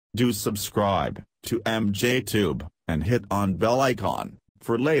Do subscribe to MJTube and hit on bell icon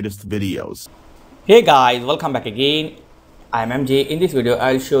for latest videos. Hey guys, welcome back again. I'm MJ. In this video,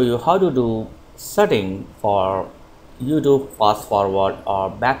 I'll show you how to do setting for YouTube fast forward or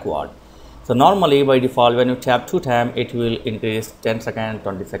backward. So normally by default, when you tap 2 times, it will increase 10 seconds,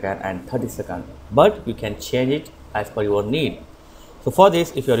 20 seconds and 30 seconds. But you can change it as per your need. So for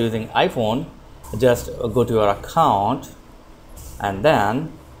this, if you're using iPhone, just go to your account and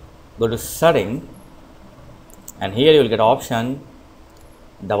then go to setting, and here you will get option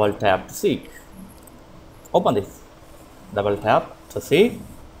double tap to see. Open this, double tap to see,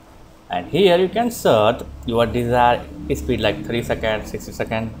 and here you can set your desired speed like 30 seconds, 60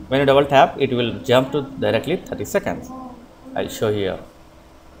 seconds. When you double tap, it will jump to directly 30 seconds. I'll show here,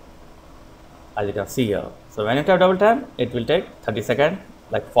 as you can see here. So when you tap double tap, it will take 30 seconds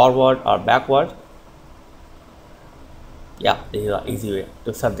like forward or backward. Yeah, this is an easy way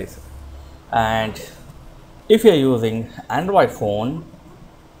to set this. And if you are using Android phone,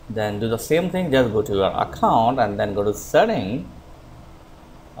 then do the same thing. Just go to your account and then go to setting,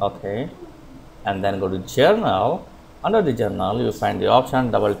 okay, and then go to journal. Under the journal, you find the option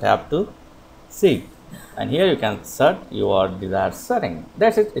double tap to see, and here you can set your desired setting.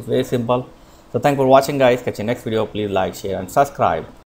 That's it. It's very simple. So thanks for watching guys. Catch you next video. Please like, share and subscribe.